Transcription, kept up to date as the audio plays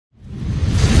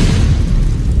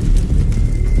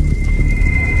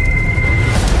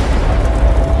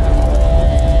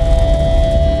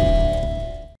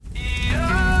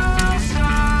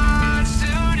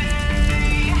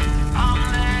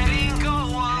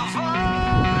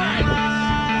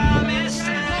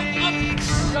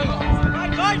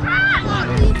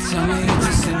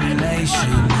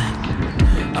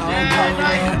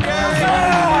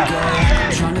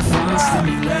Trying to find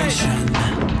stimulation,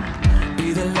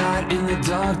 be the light in the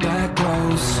dark that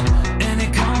grows, and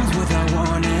it comes without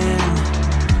warning.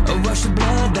 A rush of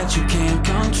blood that you can't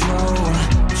control.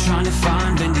 Trying to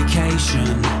find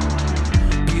vindication,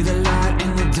 be the light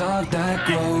in the dark that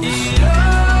grows. It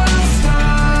all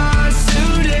starts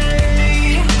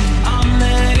today. I'm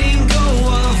letting go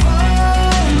of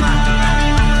all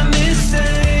my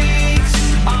mistakes.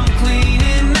 I'm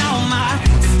cleaning out my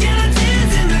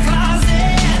skeletons in the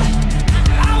closet.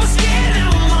 I was scared,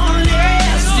 now I'm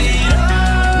honest. It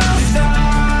all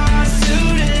starts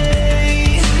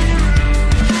today.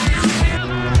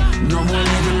 No more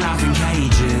living life in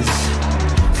cages.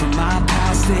 From my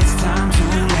past, it's time to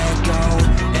let go.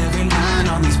 Every line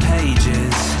on these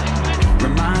pages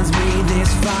reminds me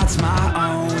this fight's my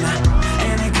own,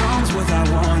 and it comes without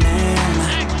warning.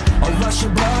 A rush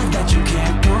of blood that you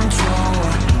can't control.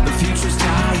 The future's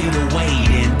tired of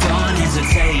waiting, done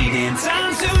hesitating.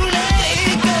 Time to let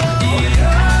it go. It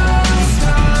all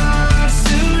starts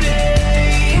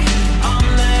today. I'm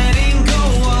letting go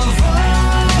of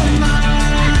all my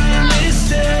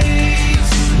mistakes.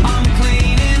 I'm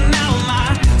cleaning out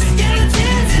my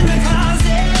skeletons in the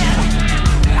closet.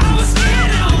 I was scared,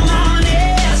 now I'm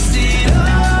honest. It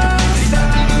all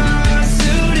starts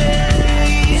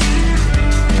today.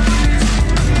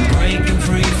 Breaking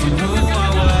free from who I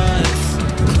was.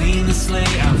 Clean the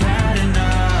slate, I've had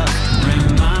enough.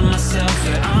 Remind myself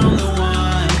that I'm the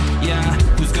one. Yeah,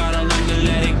 who's gotta learn to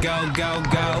let it go, go,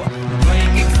 go.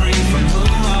 Breaking free from who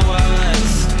I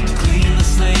was. Clean the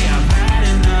slate, I've had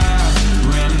enough.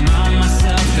 Remind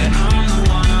myself that I'm the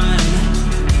one.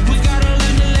 Who's gotta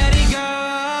learn to let it go.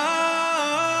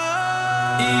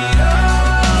 It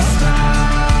all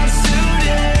starts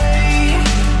today.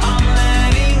 I'm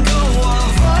letting go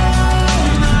of all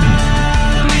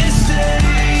my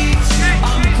mistakes.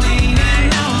 I'm cleaning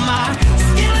out my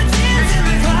skeletons in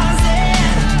the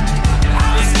closet. I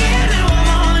was scared, now I'm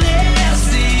honest.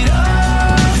 It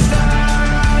all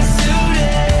starts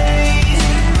today.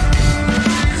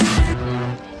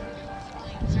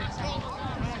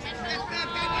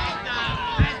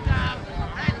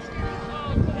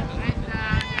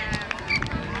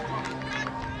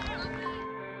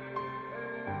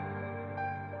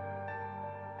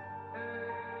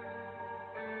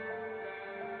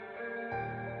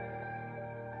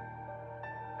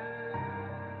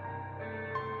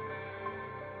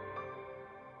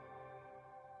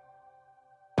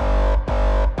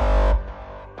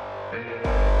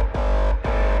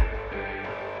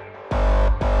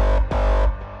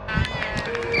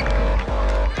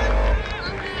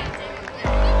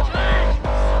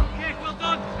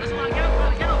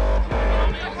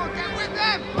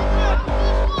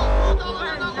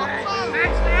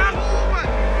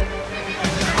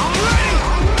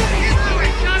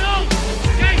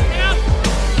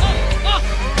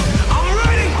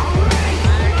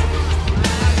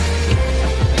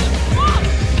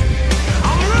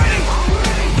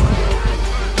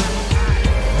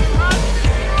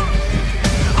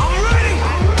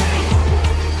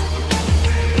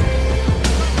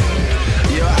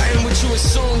 Yeah, I ain't what you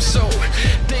assume, so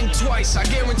think twice. I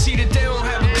guarantee that they don't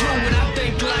have a clue what I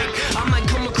think like. I might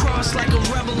come across like a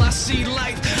rebel, I see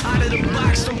life out of the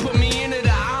box, don't put me in it.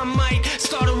 I might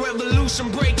start a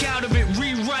revolution, break out of it,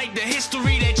 rewrite the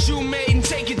history that you made and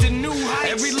take it to new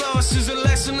heights. Every loss is a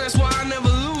lesson, that's why I never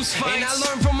lose fights. And I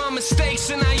learn from my mistakes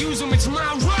and I use them, it's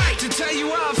my right to tell you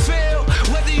how I feel,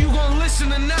 whether you gon'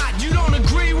 listen or not. You don't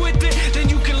agree with it, then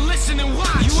you can listen and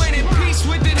watch. You ain't at peace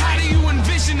with it, how do you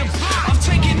envision the plot of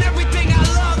taking everything I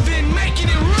love and making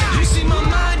it right? You see, my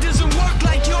mind doesn't work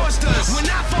like yours does. When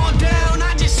I fall down,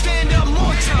 I just stand up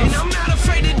more tough. And I'm not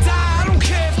afraid to die, I don't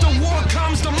care if the war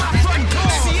comes to my front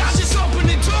door. See, I just open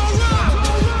the door up.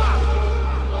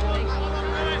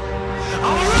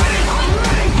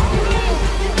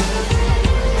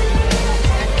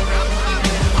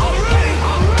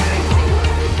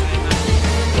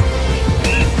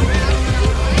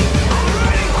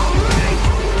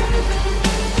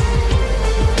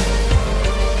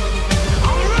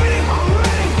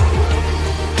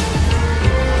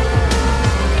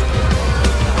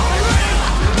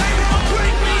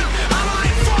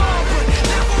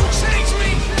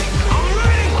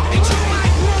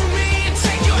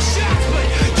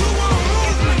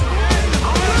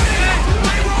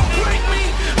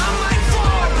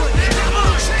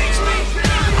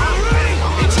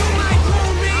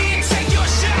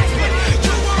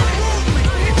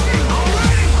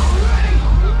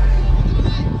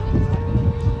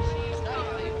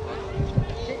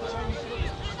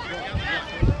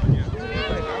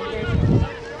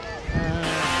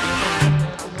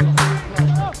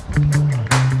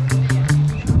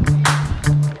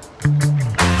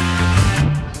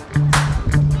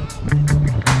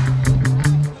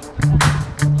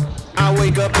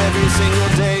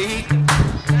 single day,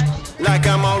 like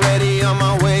I'm already on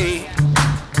my way.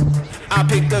 I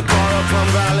picked the car up from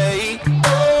valet.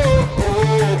 Oh,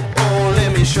 oh, oh, let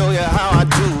me show you how I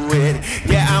do it.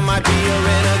 Yeah, I might be a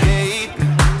renegade,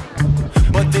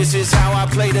 but this is how I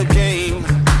play the game,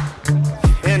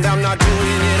 and I'm not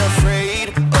doing it afraid.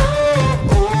 Oh,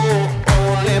 oh,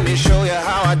 oh, let me show you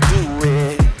how I do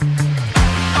it.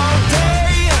 All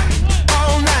day,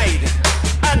 all night,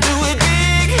 I do it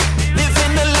big,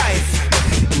 living the life.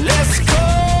 Let's go,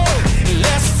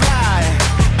 let's fly.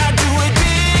 I do it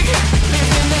big,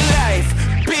 living the life.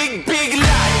 Big, big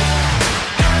life.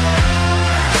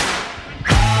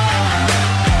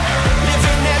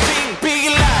 Living that big, big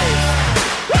life.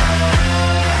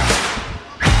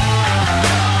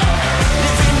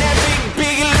 Living that big,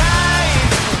 big life.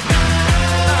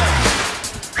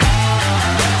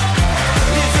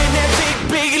 Living that big,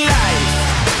 big life.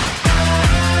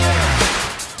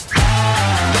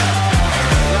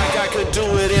 Like I could do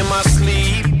it in my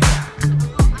sleep.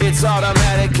 It's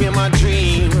automatic in my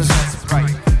dreams.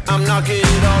 I'm knocking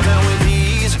it all down with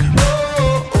ease.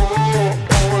 Oh, oh,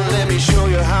 oh, let me show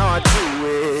you how I do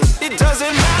it. It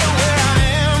doesn't matter where I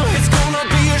am, it's gonna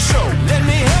be a show. Let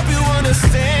me help you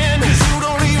understand, 'cause you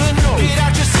don't even know. Get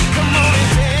out your seat, come on and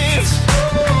dance. Oh,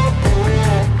 oh,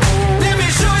 oh, let me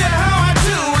show you how I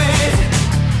do it.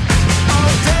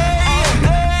 All day,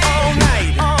 all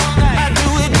night, I do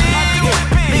it big,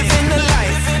 living the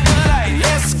life.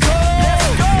 Let's go,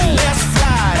 let's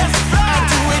fly. I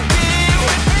do it big,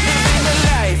 living the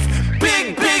life. Big,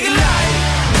 big life.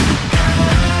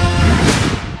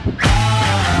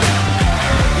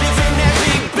 Living that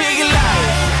big, big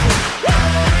life.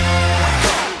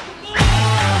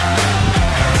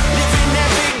 Living that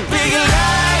big, big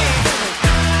life.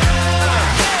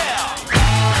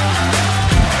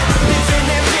 Living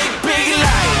that big, big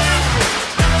life.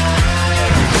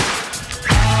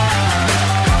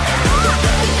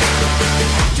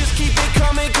 Just keep it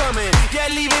coming, coming. Yeah,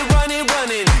 leave it running,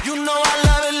 running. You know I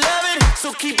love it, so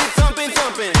keep it thumping,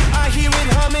 thumping. I hear it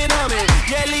humming, humming.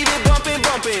 Yeah, leave it bumping,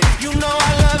 bumping. You know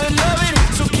I love it,